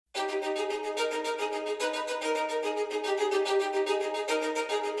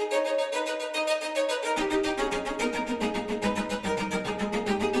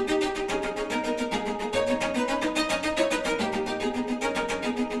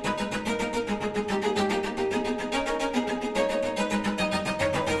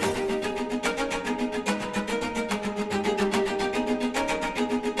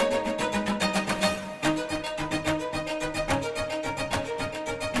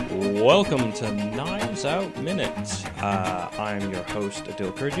Welcome to Knives Out Minute. I'm your host,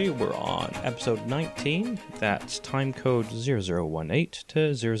 Adil Kurji. We're on episode 19. That's timecode 0018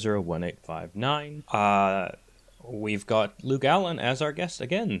 to 001859. We've got Luke Allen as our guest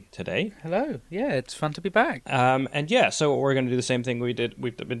again today. Hello. Yeah, it's fun to be back. So we're going to do the same thing we've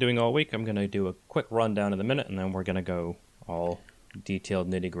been doing all week. I'm going to do a quick rundown of the minute, and then we're going to go all detailed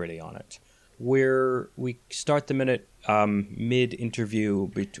nitty-gritty on it. We start the minute mid-interview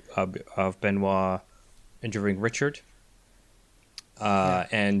of Benoit interviewing Richard.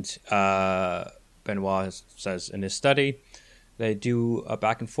 And Benoit says in his study, they do a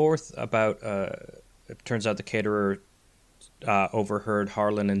back and forth about, it turns out the caterer overheard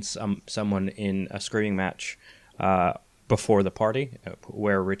Harlan and someone in a screaming match before the party,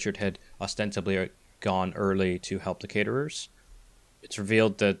 where Richard had ostensibly gone early to help the caterers. It's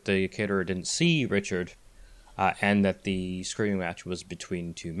revealed that the caterer didn't see Richard, and that the screaming match was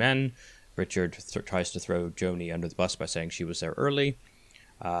between two men. Richard tries to throw Joni under the bus by saying she was there early.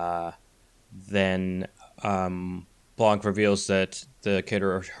 Then Blanc reveals that the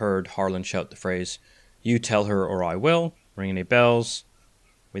caterer heard Harlan shout the phrase, "You tell her or I will," ring any bells.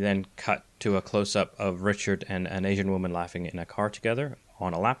 We then cut to a close-up of Richard and an Asian woman laughing in a car together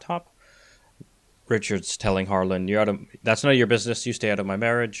on a laptop. Richard's telling Harlan, "That's none of your business, you stay out of my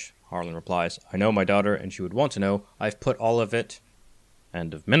marriage." Harlan replies, "I know my daughter, and she would want to know. I've put all of it."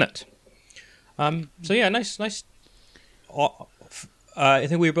 End of minute. Nice. I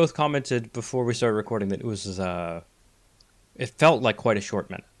think we both commented before we started recording that it was, it felt like quite a short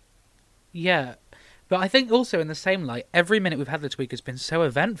minute. Yeah, but I think also in the same light, every minute we've had this week has been so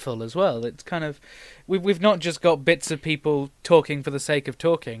eventful as well. It's kind of, we've not just got bits of people talking for the sake of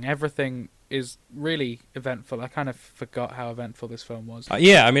talking. Everything is really eventful. I kind of forgot how eventful this film was. I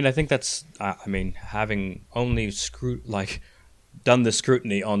think that's, having only done the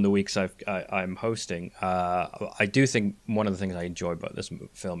scrutiny on the weeks I'm hosting, I do think one of the things I enjoy about this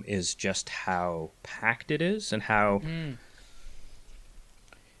film is just how packed it is and how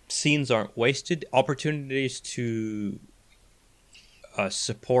scenes aren't wasted. Opportunities to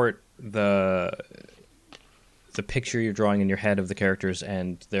support the picture you're drawing in your head of the characters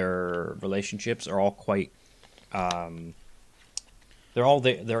and their relationships are all quite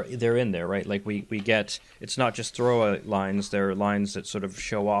they're in there, right? Like we get, it's not just throw lines, they're lines that sort of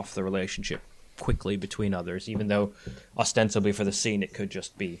show off the relationship quickly between others, even though ostensibly for the scene it could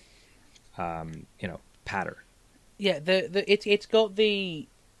just be patter. Yeah, it's got the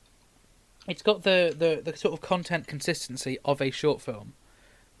sort of content consistency of a short film,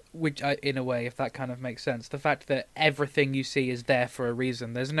 which in a way, if that kind of makes sense, the fact that everything you see is there for a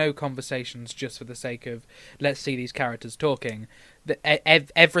reason. There's no conversations just for the sake of let's see these characters talking.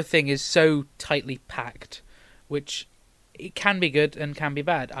 Everything is so tightly packed, which it can be good and can be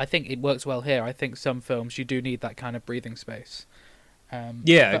bad. I think it works well here. I think some films you do need that kind of breathing space.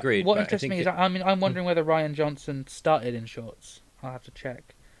 Agreed. What interests me is, I'm wondering whether Rian Johnson started in shorts. I'll have to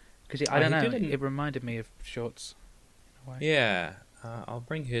check because I don't know. It reminded me of shorts. In a way. Yeah. I'll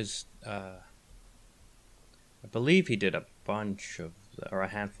bring his. I believe he did a bunch of, or a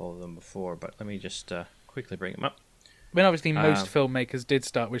handful of them before, but let me just quickly bring him up. I mean, obviously, most filmmakers did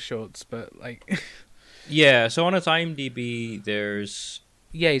start with shorts, but like. Yeah, so on its IMDb, there's.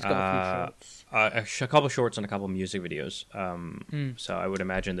 Yeah, he's got a few shorts. A couple shorts and a couple music videos. So I would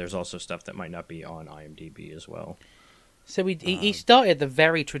imagine there's also stuff that might not be on IMDb as well. So he started the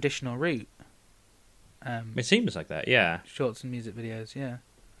very traditional route. It seems like that, yeah. Shorts and music videos, yeah.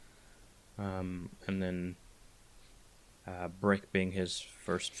 And then Brick being his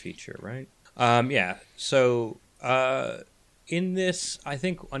first feature, right? So in this, I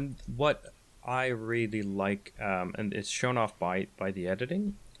think what I really like, and it's shown off by the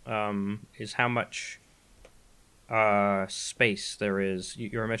editing, is how much space there is.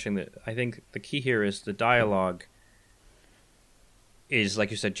 You were mentioning that. I think the key here is the dialogue is,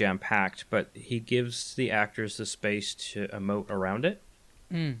 like you said, jam-packed, but he gives the actors the space to emote around it.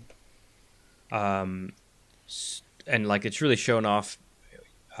 And like it's really shown off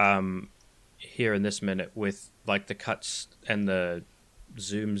here in this minute with like the cuts and the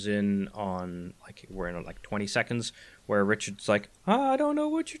zooms in on, like we're in like 20 seconds where Richard's like, I don't know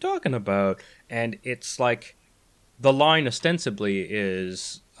what you're talking about. And it's like, the line ostensibly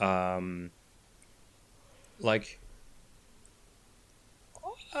is, like,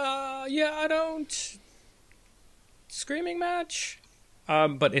 yeah, I don't... Screaming match?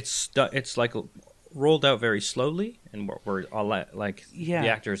 But it's like rolled out very slowly, and we're all like, the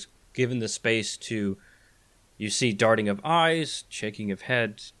actors given the space to... You see darting of eyes, shaking of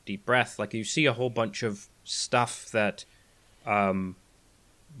head, deep breath. Like, you see a whole bunch of stuff that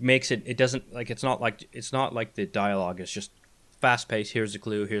makes it doesn't, like, it's not like the dialogue is just fast paced. Here's a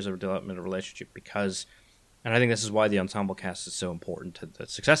clue, here's a development of relationship, because, and I think this is why the ensemble cast is so important to the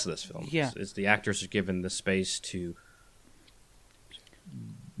success of this film. Is the actors are given the space to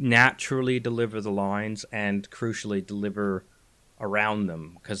naturally deliver the lines and crucially deliver around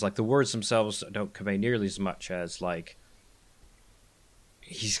them, because like the words themselves don't convey nearly as much as, like,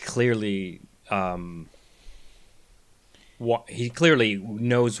 he's clearly he clearly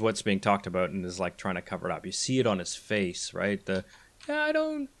knows what's being talked about and is like trying to cover it up. You see it on his face, right? I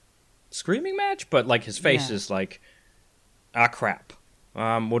don't screaming match, but like his face is like, crap.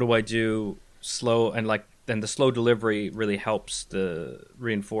 What do I do? Slow, and like then the slow delivery really helps to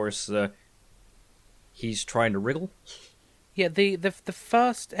reinforce he's trying to wriggle. Yeah, the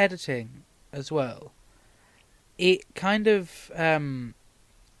fast editing as well. It kind of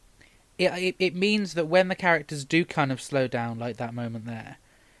it means that when the characters do kind of slow down, like that moment there,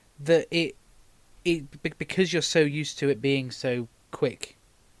 that it because you're so used to it being so quick,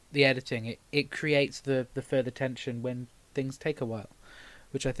 the editing, it creates the further tension when things take a while,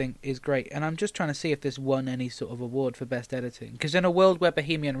 which I think is great. And I'm just trying to see if this won any sort of award for best editing, because in a world where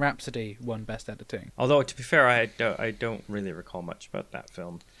Bohemian Rhapsody won best editing, although to be fair, I don't really recall much about that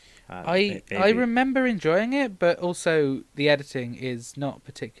film. I remember enjoying it, but also the editing is not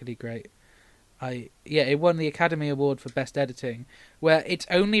particularly great. It won the Academy Award for best editing, where it's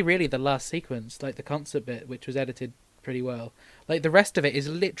only really the last sequence, like the concert bit, which was edited pretty well. Like the rest of it is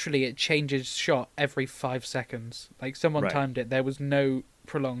literally, it changes shot every 5 seconds. Like someone timed it. There was no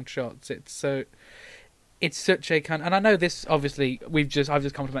prolonged shots. It's such a kind, and I know this obviously I've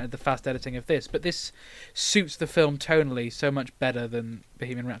just complimented the fast editing of this, but this suits the film tonally so much better than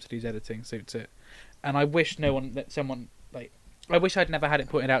Bohemian Rhapsody's editing suits it. And I wish I wish I'd never had it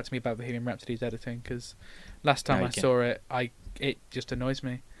pointed out to me about Bohemian Rhapsody's editing, because last time I saw it, it just annoys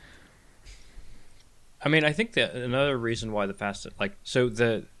me. I mean, I think that another reason why the fast, like, so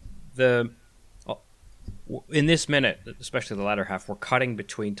in this minute, especially the latter half, we're cutting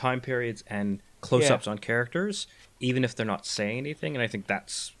between time periods and close-ups on characters, even if they're not saying anything, and I think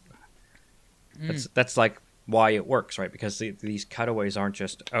that's like why it works, right? Because these cutaways aren't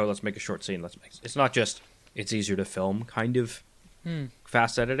just, let's make a short scene. It's not just it's easier to film kind of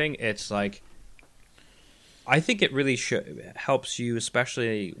fast editing. It's like, I think it really helps you,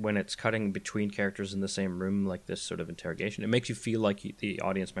 especially when it's cutting between characters in the same room, like this sort of interrogation. It makes you feel like the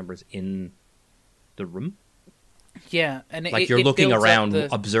audience member's in the room. Yeah, and like you're looking around,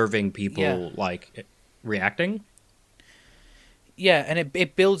 observing people like reacting. Yeah, and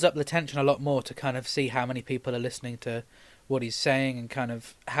it builds up the tension a lot more to kind of see how many people are listening to what he's saying and kind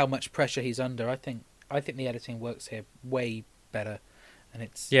of how much pressure he's under. I think the editing works here way better, and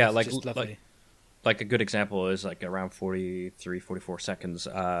it's just lovely. Like a good example is like around 43, 44 seconds.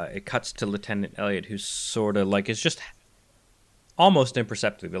 It cuts to Lieutenant Elliot, who's sort of like, is just almost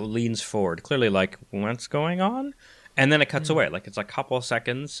imperceptibly leans forward, clearly like, what's going on? And then it cuts away. Like, it's a couple of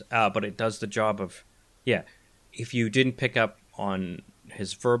seconds, but it does the job of, if you didn't pick up on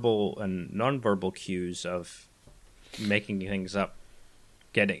his verbal and nonverbal cues of making things up,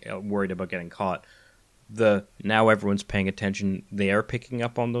 getting worried about getting caught, now everyone's paying attention, they are picking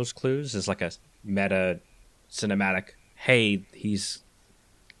up on those clues. It's like a meta cinematic, hey, he's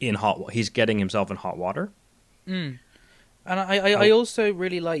getting himself in hot water. And I also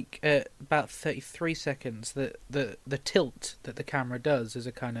really like about 33 seconds the tilt that the camera does as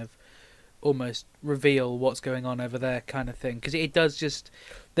a kind of almost reveal what's going on over there kind of thing, because it does just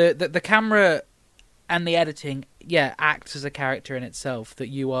the camera and the editing acts as a character in itself, that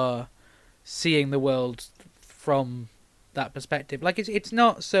you are seeing the world from that perspective. Like it's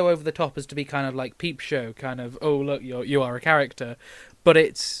not so over the top as to be kind of like Peep Show, kind of, oh look, you are a character, but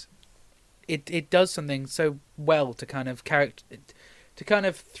it does something so well to kind of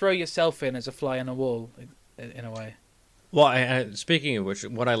throw yourself in as a fly on a wall in a way. Well, speaking of which,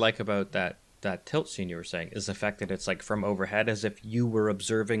 what I like about that tilt scene you were saying is the fact that it's like from overhead, as if you were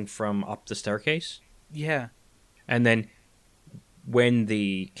observing from up the staircase. Yeah. And then when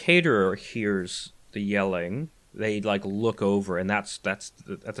the caterer hears the yelling, they like look over, and that's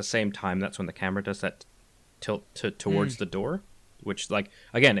at the same time, that's when the camera does that tilt towards the door, which, like,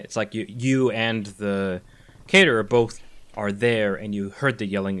 again, it's like you and the caterer both are there, and you heard the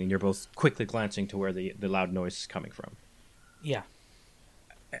yelling, and you're both quickly glancing to where the loud noise is coming from. Yeah.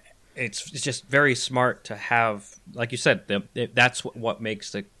 It's just very smart to have, like you said, that's what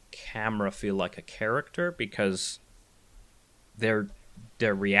makes the camera feel like a character, because they're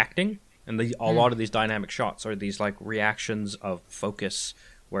reacting, and a lot of these dynamic shots are these like reactions of focus,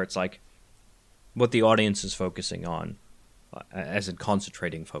 where it's like what the audience is focusing on, as in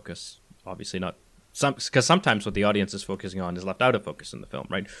concentrating focus. Obviously not because sometimes what the audience is focusing on is left out of focus in the film,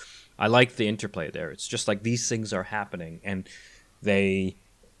 right? I like the interplay there. It's just like these things are happening, and they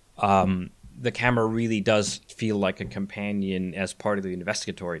the camera really does feel like a companion as part of the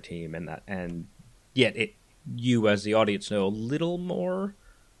investigatory team, and yet you as the audience know a little more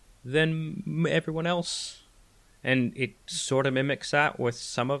than everyone else, and it sort of mimics that with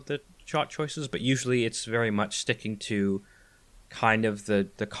some of the shot choices, but usually it's very much sticking to kind of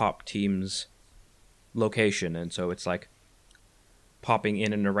the cop team's location, and so it's like popping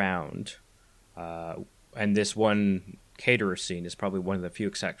in and around, and this one caterer scene is probably one of the few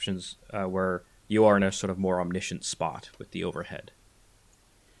exceptions where you are in a sort of more omniscient spot with the overhead.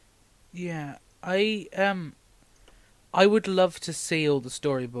 Yeah, I would love to see all the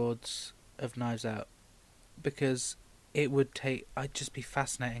storyboards of Knives Out, because I'd just be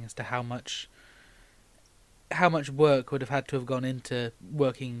fascinating as to how much work would have had to have gone into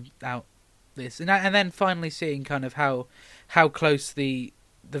working out this, and then finally seeing kind of how close the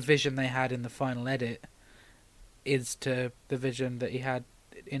vision they had in the final edit is to the vision that he had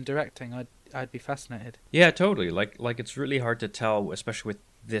in directing. I'd be fascinated. Yeah, totally. Like it's really hard to tell, especially with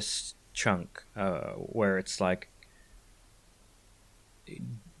this chunk, where it's like,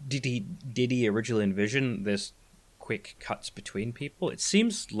 did he originally envision this quick cuts between people? It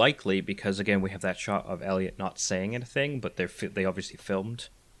seems likely, because again we have that shot of Elliot not saying anything, but they obviously filmed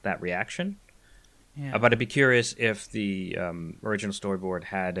that reaction. Yeah. But I'd be curious if the original storyboard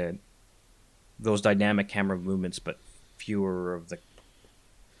had those dynamic camera movements, but fewer of the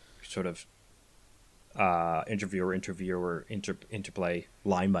sort of interviewer interplay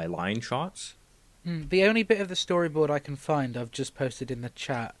line by line shots. The only bit of the storyboard I can find, I've just posted in the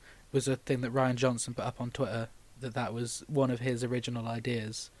chat, was a thing that Ryan Johnson put up on Twitter, that was one of his original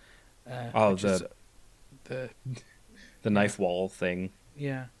ideas. The knife wall thing.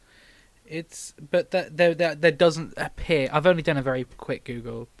 Yeah. But there doesn't appear. I've only done a very quick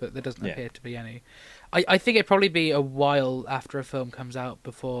Google, but there doesn't appear to be any. I think it'd probably be a while after a film comes out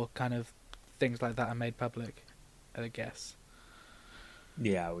before kind of things like that are made public, I guess.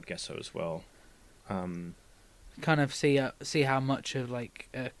 Yeah, I would guess so as well. Kind of see how much of like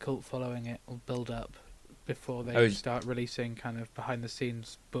a cult following it will build up before they start releasing kind of behind the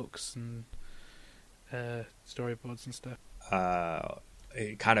scenes books and storyboards and stuff.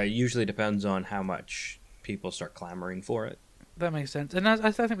 It kind of usually depends on how much people start clamoring for it. That makes sense. And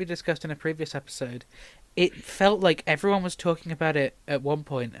as I think we discussed in a previous episode, it felt like everyone was talking about it at one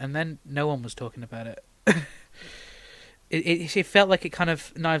point, and then no one was talking about it. It felt like it kind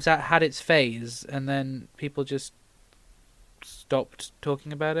of, Knives Out had its phase, and then people just stopped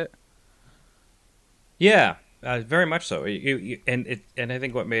talking about it. Yeah, very much so. And I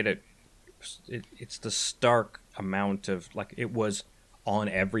think what made it's the stark amount of, like, it was on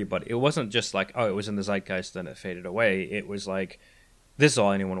everybody. It wasn't just like, oh, it was in the zeitgeist, then it faded away. It was like, this is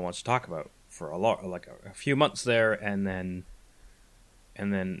all anyone wants to talk about for a few months there, and then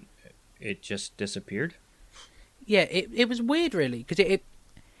it just disappeared. Yeah, it was weird, really, because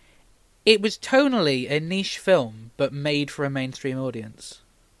it was tonally a niche film, but made for a mainstream audience.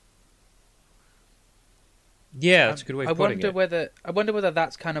 Yeah, that's a good way of putting it. I wonder whether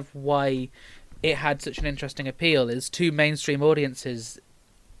that's kind of why it had such an interesting appeal. Is to mainstream audiences,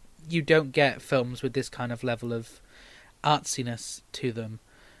 you don't get films with this kind of level of artsiness to them,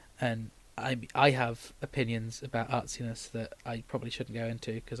 and I have opinions about artsiness that I probably shouldn't go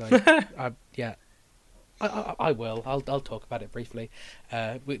into, because I will. I'll talk about it briefly.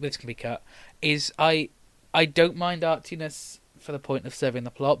 This can be cut. I don't mind artiness for the point of serving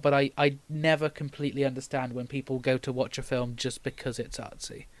the plot, but I never completely understand when people go to watch a film just because it's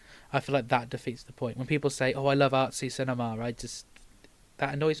artsy. I feel like that defeats the point. When people say, "Oh, I love artsy cinema,"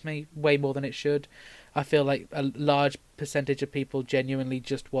 that annoys me way more than it should. I feel like a large percentage of people genuinely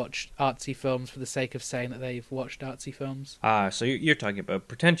just watch artsy films for the sake of saying that they've watched artsy films. So you're talking about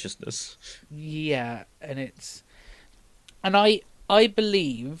pretentiousness. Yeah, and I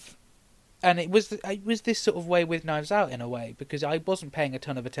believe, and it was this sort of way with Knives Out in a way, because I wasn't paying a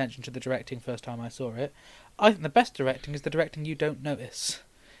ton of attention to the directing first time I saw it. I think the best directing is the directing you don't notice.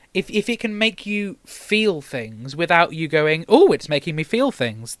 if it can make you feel things without you going, oh, it's making me feel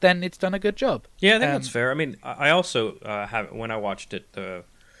things, then it's done a good job. Yeah, I think that's fair. I mean, I also have, when I watched it,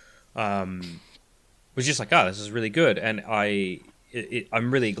 was just like, this is really good, and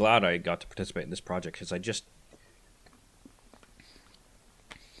I'm really glad I got to participate in this project, because I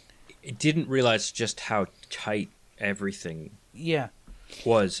didn't realize just how tight everything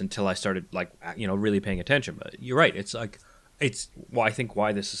was until I started, like, really paying attention. But you're right, it's like, I think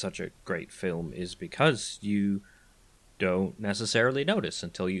why this is such a great film is because you don't necessarily notice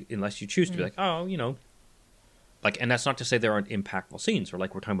unless you choose to be like, like, and that's not to say there aren't impactful scenes, or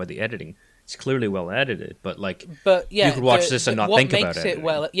like we're talking about the editing. It's clearly well edited, but you could watch this and not think about it.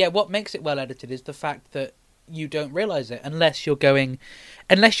 What makes it well edited is the fact that you don't realize it unless you're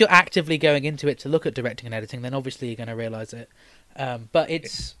actively going into it to look at directing and editing. Then obviously you're going to realize it. But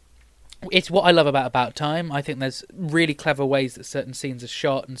it's what I love about Time. I think there's really clever ways that certain scenes are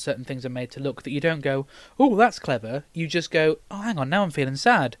shot and certain things are made to look that you don't go, oh, that's clever. You just go, oh, hang on, now I'm feeling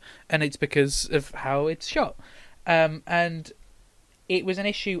sad, and it's because of how it's shot. And it was an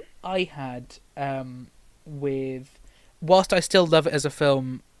issue I had with, whilst I still love it as a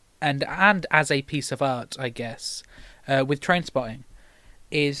film and as a piece of art, I guess, with Trainspotting,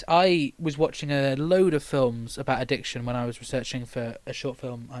 is I was watching a load of films about addiction when I was researching for a short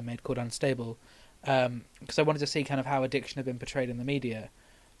film I made called Unstable, because I wanted to see kind of how addiction had been portrayed in the media.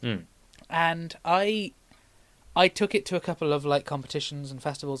 And I took it to a couple of like competitions and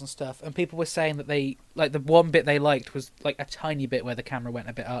festivals and stuff, and people were saying that they, like, the one bit they liked was like a tiny bit where the camera went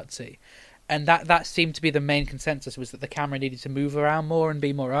a bit artsy, and that seemed to be the main consensus, was that the camera needed to move around more and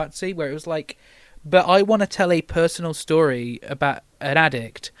be more artsy, where it was like, but I want to tell a personal story about an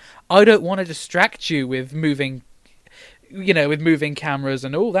addict. I don't want to distract you with moving cameras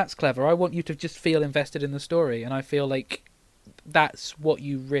and, oh, that's clever. I want you to just feel invested in the story, and I feel like that's what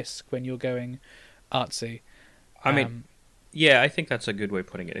you risk when you're going artsy. I mean, I think that's a good way of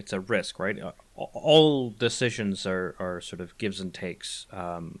putting it. It's a risk, right? All decisions are sort of gives and takes,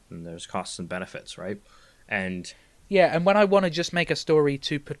 and there's costs and benefits, right? And and when I want to just make a story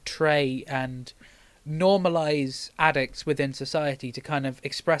to portray and normalize addicts within society, to kind of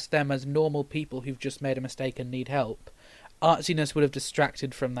express them as normal people who've just made a mistake and need help, artsiness would have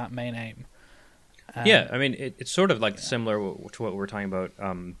distracted from that main aim. I mean, it's sort of like similar to what we're talking about.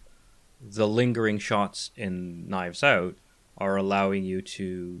 The lingering shots in Knives Out are allowing you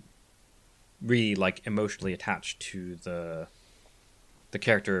to really, like, emotionally attach to the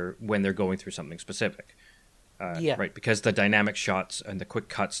character when they're going through something specific. Right, because the dynamic shots and the quick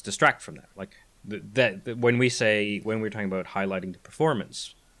cuts distract from that. Like, when we're talking about highlighting the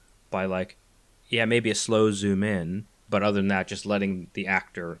performance by, like, maybe a slow zoom in, but other than that, just letting the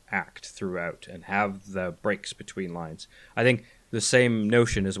actor act throughout and have the breaks between lines. I think the same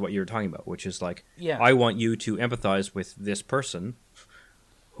notion is what you were talking about, which is like, I want you to empathize with this person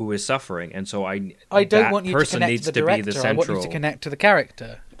who is suffering, and so I don't want you to connect to the director. I want you to connect to the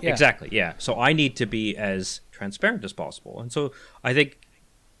character. Exactly, yeah. So I need to be as transparent as possible, and so I think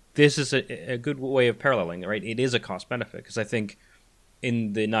this is a good way of paralleling, right? It is a cost benefit, because I think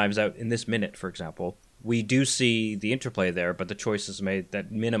in the Knives Out, in this minute, for example, we do see the interplay there, but the choice is made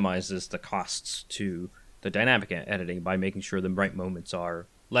that minimizes the costs to the dynamic editing by making sure the right moments are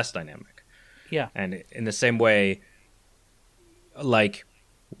less dynamic. Yeah. And in the same way, like,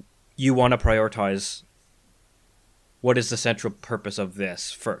 you want to prioritize what is the central purpose of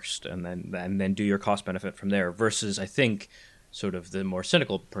this first, and then do your cost benefit from there, versus, I think, sort of the more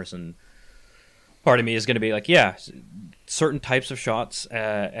cynical person part of me is going to be like, certain types of shots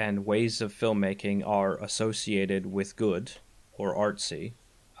and ways of filmmaking are associated with good or artsy,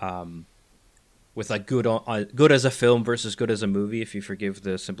 with like good as a film versus good as a movie, if you forgive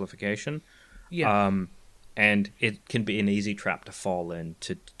the simplification. And it can be an easy trap to fall in,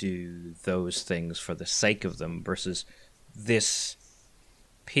 to do those things for the sake of them, versus this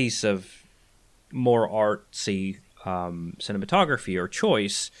piece of more artsy cinematography or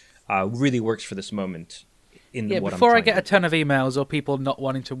choice really works for this moment. Before I get a ton of emails or people not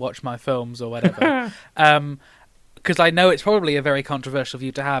wanting to watch my films or whatever, because I know it's probably a very controversial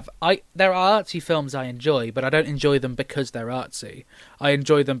view to have. There are artsy films I enjoy, but I don't enjoy them because they're artsy. I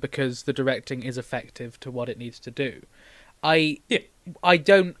enjoy them because the directing is effective to what it needs to do. I'm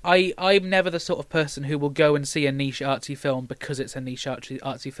never the sort of person who will go and see a niche artsy film because it's a niche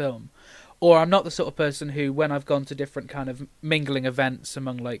artsy film. Or I'm not the sort of person who, when I've gone to different kind of mingling events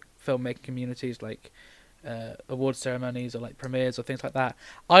among like filmmaking communities, like award ceremonies or like premieres or things like that,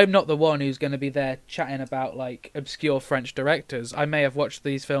 I'm not the one who's going to be there chatting about like obscure French directors. I may have watched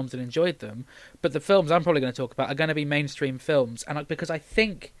these films and enjoyed them, but the films I'm probably going to talk about are going to be mainstream films, and because I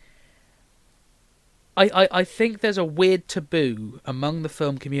think I think there's a weird taboo among the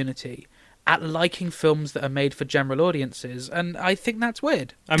film community at liking films that are made for general audiences, and I think that's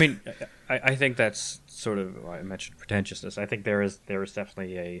weird. I mean, I think that's sort of, I mentioned pretentiousness. I think there is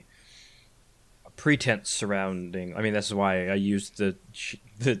definitely a pretense surrounding. I mean, this is why I used the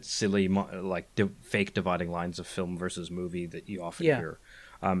silly fake dividing lines of film versus movie that you often hear.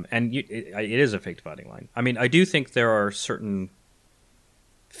 And it is a fake dividing line. I mean, I do think there are certain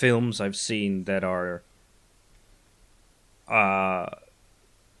films I've seen that are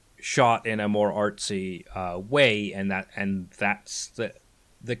shot in a more artsy way, and that's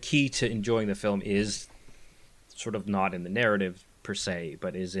the key to enjoying the film is sort of not in the narrative per se,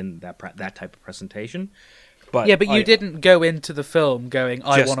 but is in that type of presentation. But you didn't go into the film going,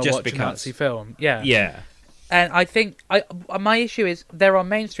 "I want to watch a Nazi film." Yeah. And I think my issue is there are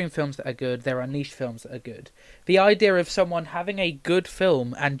mainstream films that are good, there are niche films that are good. The idea of someone having a good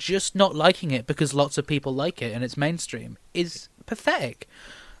film and just not liking it because lots of people like it and it's mainstream is pathetic.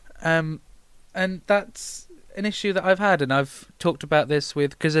 And that's an issue that I've had, and I've talked about this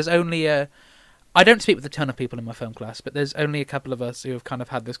because there's only I don't speak with a ton of people in my film class, but there's only a couple of us who have kind of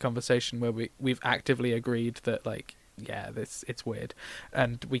had this conversation where we've actively agreed that, like, yeah, it's weird,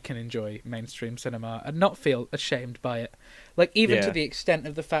 and we can enjoy mainstream cinema and not feel ashamed by it. Like, even to the extent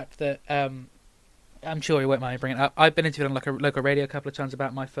of the fact that I'm sure you won't mind bringing it up. I've been interviewed on like a local radio a couple of times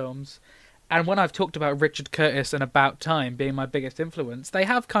about my films, and when I've talked about Richard Curtis and About Time being my biggest influence, they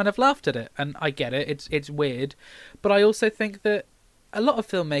have kind of laughed at it, and I get it. It's weird, but I also think that a lot of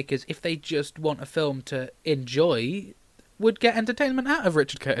filmmakers, if they just want a film to enjoy, would get entertainment out of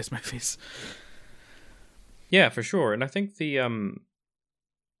Richard Curtis movies. Yeah, for sure. And I think the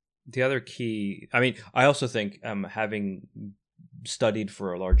other key, I mean, I also think having studied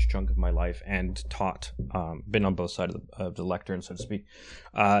for a large chunk of my life and taught, been on both sides of the lectern, so to speak,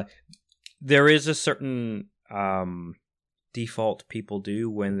 there is a certain default people do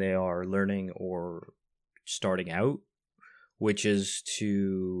when they are learning or starting out, which is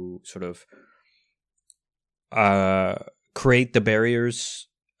to sort of create the barriers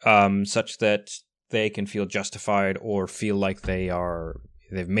such that they can feel justified or feel like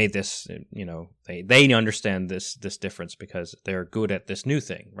they've made this, they understand this difference because they're good at this new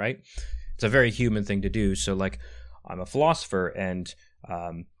thing, right? It's a very human thing to do. So, like, I'm a philosopher, and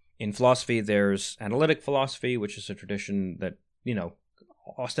in philosophy there's analytic philosophy, which is a tradition that,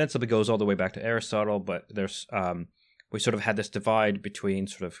 ostensibly goes all the way back to Aristotle, but there's we sort of had this divide between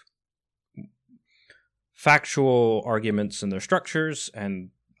sort of factual arguments and their structures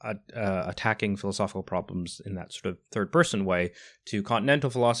and attacking philosophical problems in that sort of third-person way, to continental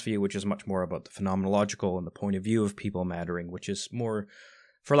philosophy, which is much more about the phenomenological and the point of view of people mattering, which is more,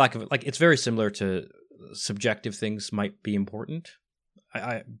 for lack of, like, it's very similar to subjective things might be important.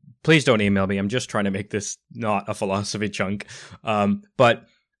 I please don't email me. I'm just trying to make this not a philosophy chunk. But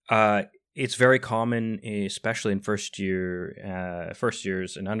it's very common, especially in first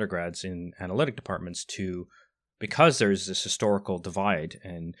years and undergrads in analytic departments, because there's this historical divide,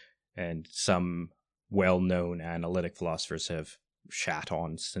 and some well-known analytic philosophers have shat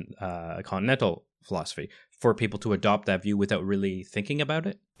on continental philosophy, for people to adopt that view without really thinking about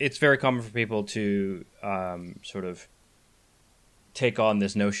it. It's very common for people to sort of take on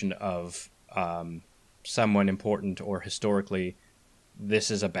this notion of someone important or historically,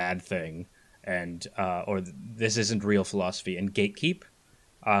 this is a bad thing, and or this isn't real philosophy, and gatekeep.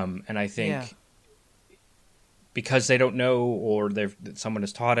 And I think because they don't know, or someone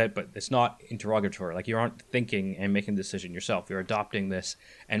has taught it, but it's not interrogatory. Like, you aren't thinking and making the decision yourself. You're adopting this,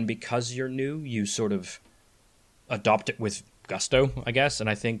 and because you're new, you sort of adopt it with gusto, I guess. And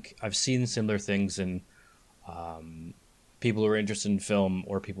I think I've seen similar things in people who are interested in film,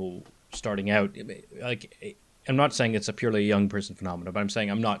 or people starting out. Like, I'm not saying it's a purely young person phenomenon, but I'm saying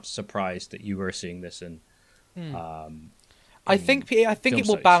I'm not surprised that you are seeing this in. I think it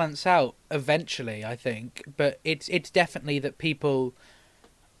will balance out eventually. I think, but it's definitely that people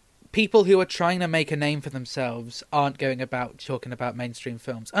who are trying to make a name for themselves aren't going about talking about mainstream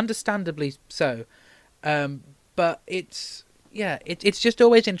films, understandably so. But it's just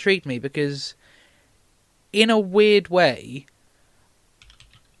always intrigued me, because in a weird way,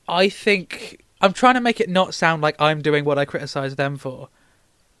 I think I'm trying to make it not sound like I'm doing what I criticize them for.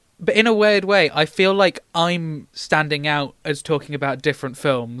 But in a weird way, I feel like I'm standing out as talking about different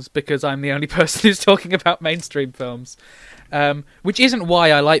films because I'm the only person who's talking about mainstream films, which isn't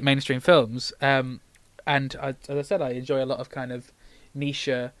why I like mainstream films. And as I said, I enjoy a lot of kind of niche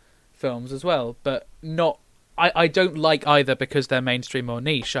films as well, but not. I don't like either because they're mainstream or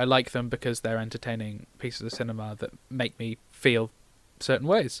niche. I like them because they're entertaining pieces of cinema that make me feel certain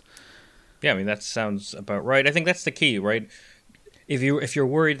ways. Yeah, I mean that sounds about right. I think that's the key, right? If you're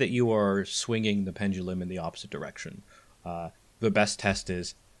worried that you are swinging the pendulum in the opposite direction, the best test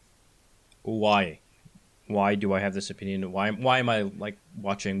is why. Why do I have this opinion? Why am I like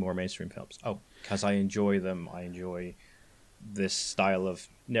watching more mainstream films? Oh, because I enjoy them. I enjoy this style of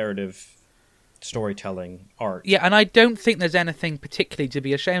narrative storytelling art. Yeah, and I don't think there's anything particularly to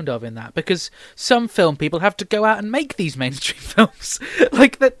be ashamed of in that, because some film people have to go out and make these mainstream films.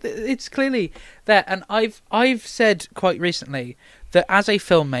 Like that, it's clearly there. And I've said quite recently that as a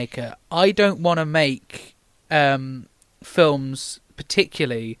filmmaker, I don't want to make films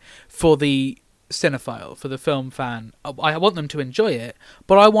particularly for the cinephile, for the film fan. I want them to enjoy it,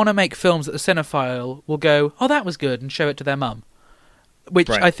 but I want to make films that the cinephile will go, "Oh, that was good," and show it to their mum. Which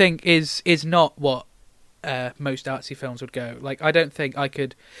Right. I think is not what most artsy films would go. Like, I don't think I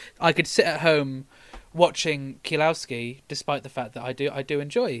could sit at home watching Kiełowski, despite the fact that I do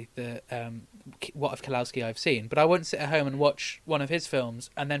enjoy the what of Kiełowski I've seen, but I wouldn't sit at home and watch one of his films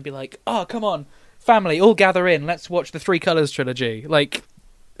and then be like, "Oh, come on, family, all gather in, let's watch the Three Colors trilogy." Like,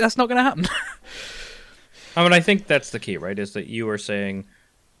 that's not going to happen. I mean, I think that's the key, right? Is that you are saying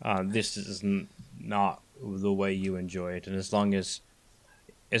this is not the way you enjoy it, and as long as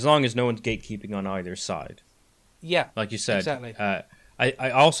no one's gatekeeping on either side, Yeah, like you said, exactly.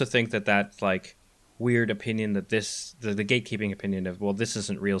 I also think that like weird opinion that the gatekeeping opinion of, well, this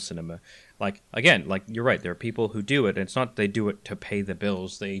isn't real cinema. Like, again, like you're right, there are people who do it, and it's not they do it to pay the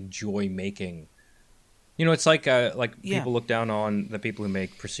bills. They enjoy making. You know, it's like Yeah. people look down on the people who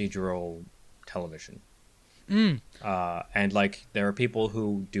make procedural television. And like there are people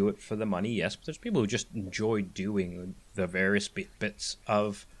who do it for the money, yes, but there's people who just enjoy doing the various bits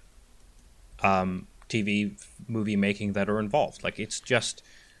of TV movie making that are involved. Like it's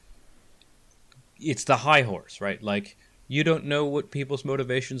the high horse, right? Like you don't know what people's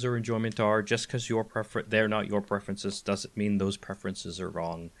motivations or enjoyment are. Just because they're not your preferences doesn't mean those preferences are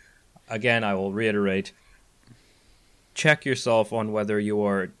wrong. Again, I will reiterate: check yourself on whether you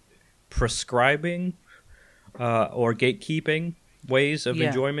are prescribing or gatekeeping ways of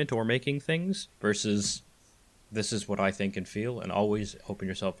enjoyment or making things versus this is what I think and feel, and always open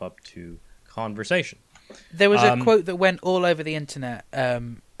yourself up to conversation. There was a quote that went all over the internet a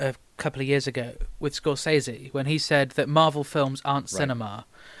couple of years ago with Scorsese when he said that Marvel films aren't cinema.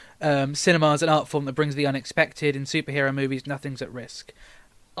 Cinema is an art form that brings the unexpected. In superhero movies, nothing's at risk.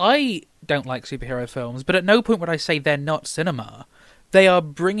 I don't like superhero films, but at no point would I say they're not cinema. They are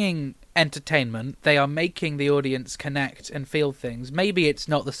bringing entertainment. They are making the audience connect and feel things. Maybe it's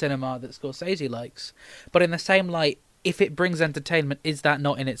not the cinema that Scorsese likes, but in the same light, if it brings entertainment, is that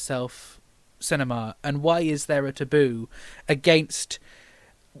not in itself cinema? And why is there a taboo against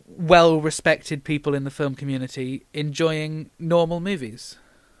well-respected people in the film community enjoying normal movies?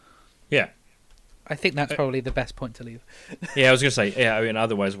 Yeah. I think that's probably the best point to leave. Yeah, I was gonna say. Yeah, I mean,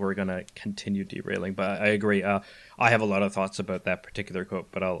 otherwise we're gonna continue derailing. But I agree. I have a lot of thoughts about that particular quote,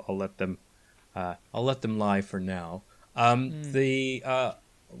 but I'll let them lie for now. The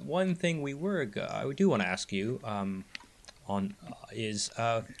one thing I do want to ask you on is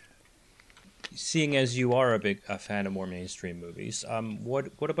seeing as you are a fan of more mainstream movies.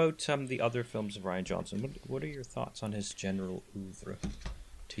 What about the other films of Rian Johnson? What are your thoughts on his general oeuvre,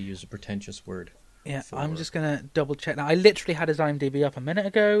 to use a pretentious word? Yeah, I'm just going to double check now. I literally had his IMDb up a minute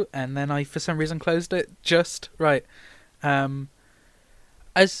ago, and then I, for some reason, closed it just right. As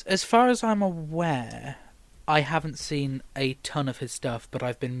far as I'm aware, I haven't seen a ton of his stuff, but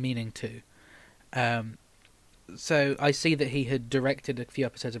I've been meaning to. So I see that he had directed a few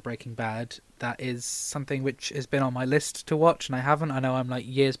episodes of Breaking Bad. That is something which has been on my list to watch, and I haven't. I know I'm like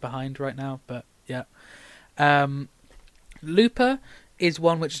years behind right now, but yeah. Looper is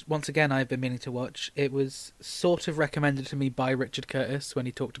one which, once again, I've been meaning to watch. It was sort of recommended to me by Richard Curtis when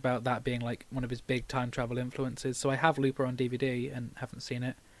he talked about that being like one of his big time travel influences. So I have Looper on DVD and haven't seen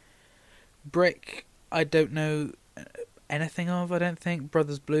it. Brick, I don't know anything of, I don't think.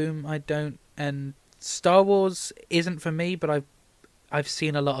 Brothers Bloom, I don't. And Star Wars isn't for me, but I've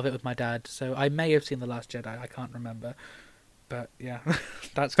seen a lot of it with my dad. So I may have seen The Last Jedi, I can't remember. But yeah,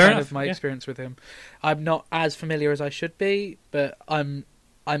 that's Fair kind enough, of my yeah. experience with him. I'm not as familiar as I should be, but I'm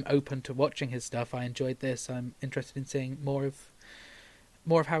open to watching his stuff. I enjoyed this. I'm interested in seeing more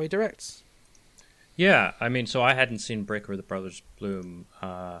of how he directs. Yeah, I mean, so I hadn't seen Brick or The Brothers Bloom.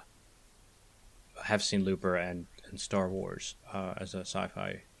 I have seen Looper and Star Wars as a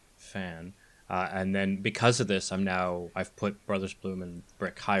sci-fi fan. And then because of this, I've put Brothers Bloom and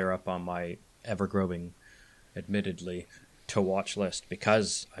Brick higher up on my ever-growing, admittedly, to watch list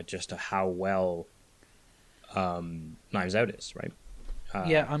because just how well Knives Out is, right?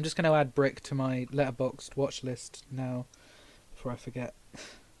 Yeah, I'm just going to add Brick to my Letterboxd watch list now before I forget.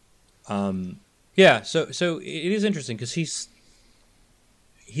 Yeah, so it is interesting because he's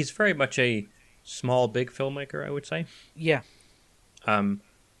very much a small, big filmmaker, I would say. Yeah. And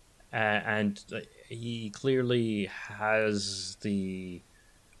he clearly has has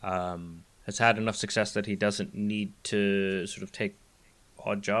had enough success that he doesn't need to sort of take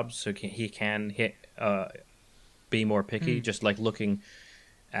odd jobs, so he can be more picky. Just like looking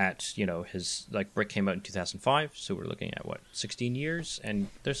at his Brick came out in 2005, so we're looking at 16 years, and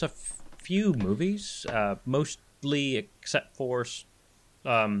there's a few movies, mostly except for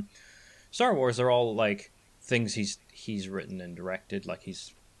Star Wars, are all like things he's written and directed. Like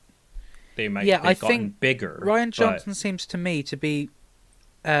they might have gotten bigger. Rian Johnson seems to me to be,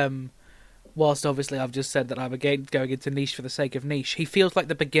 whilst obviously I've just said that I'm again going into niche for the sake of niche, he feels like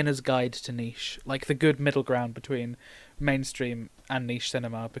the beginner's guide to niche, like the good middle ground between mainstream and niche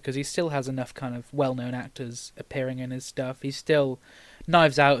cinema, because he still has enough kind of well-known actors appearing in his stuff. He's still...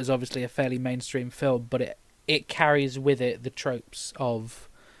 Knives Out is obviously a fairly mainstream film, but it carries with it the tropes of...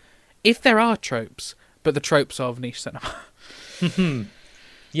 If there are tropes, but the tropes of niche cinema.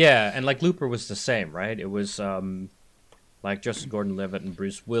 Yeah, and like Looper was the same, right? It was like Joseph Gordon-Levitt and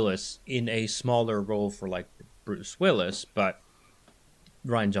Bruce Willis in a smaller role for like Bruce Willis, but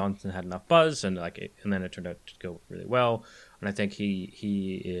Rian Johnson had enough buzz, and then it turned out to go really well. And I think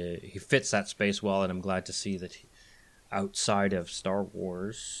he fits that space well, and I'm glad to see that outside of Star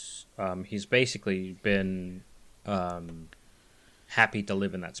Wars, he's basically been happy to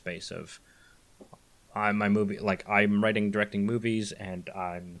live in that space of I'm writing, directing movies, and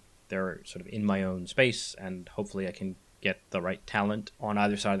they're sort of in my own space, and hopefully I can get the right talent on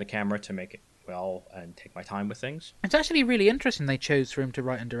either side of the camera to make it well and take my time with things. It's actually really interesting they chose for him to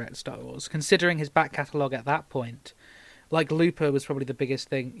write and direct Star Wars, considering his back catalogue at that point. Like, Looper was probably the biggest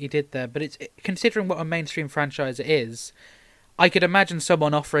thing he did there, but considering what a mainstream franchise it is, I could imagine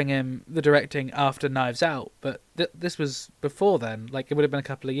someone offering him the directing after Knives Out, but this was before then. Like, it would have been a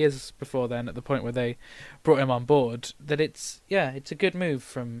couple of years before then, at the point where they brought him on board. That it's a good move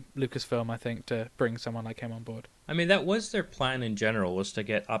from Lucasfilm, I think, to bring someone like him on board. I mean, that was their plan in general, was to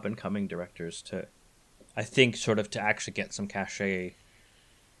get up-and-coming directors to, I think, sort of to actually get some cachet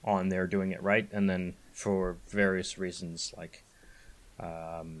on there doing it right, and then for various reasons, like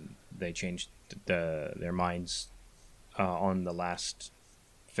they changed their minds on the last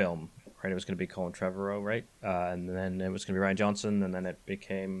film, right? It was going to be Colin Trevorrow, right? And then it was going to be Rian Johnson, and then it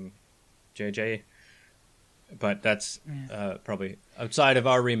became JJ. But that's probably outside of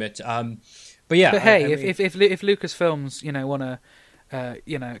our remit. But yeah. But hey, if Lucasfilms, want to,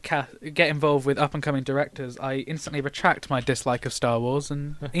 get involved with up and coming directors, I instantly retract my dislike of Star Wars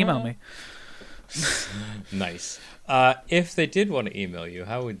and email me. Nice. If they did want to email you,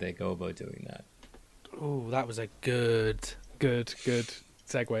 how would they go about doing that? Oh, that was a good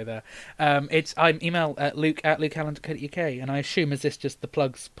segue there. I'm email at luke@lukeallen.co.uk, and I assume, is this just the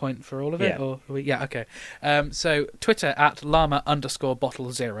plugs point for all of it? Yeah. Okay. So Twitter at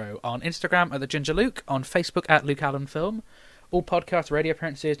llama_bottle0, on Instagram at the Ginger Luke, on Facebook at Luke Allen Film. All podcasts, radio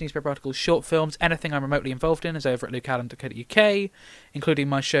appearances, newspaper articles, short films, anything I'm remotely involved in is over at lukeallen.co.uk, including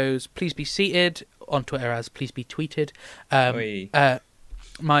my shows Please Be Seated, on Twitter as Please Be Tweeted.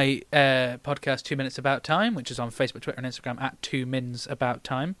 My podcast 2 Minutes About Time, which is on Facebook, Twitter and Instagram at 2 Mins About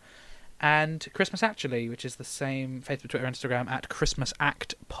Time, and Christmas Actually, which is the same Facebook, Twitter, Instagram at Christmas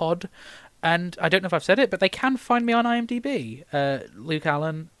Act Pod. And I don't know if I've said it, but they can find me on IMDb. Luke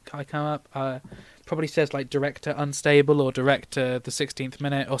Allen, I come up, probably says like Director Unstable or Director the 16th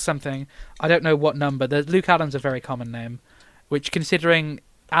Minute or something. I don't know what number. Luke Allen's a very common name, which, considering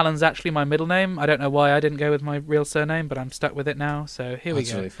Allen's actually my middle name, I don't know why I didn't go with my real surname, but I'm stuck with it now, so here we go.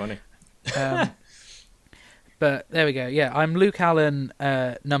 That's really funny. But there we go. Yeah, I'm Luke Allen,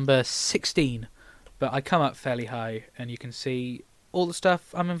 number 16, but I come up fairly high, and you can see all the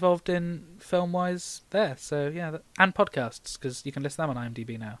stuff I'm involved in film-wise there. So yeah, and podcasts, because you can list them on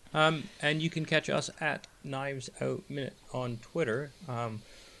IMDb now. And you can catch us at Knives Out Minute on Twitter.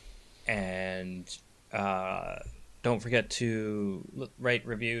 And don't forget to rate,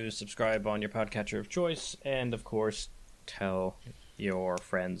 review, subscribe on your podcatcher of choice, and of course, tell your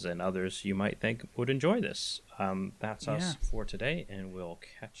friends and others you might think would enjoy this. That's us for today, and we'll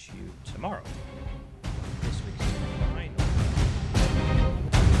catch you tomorrow.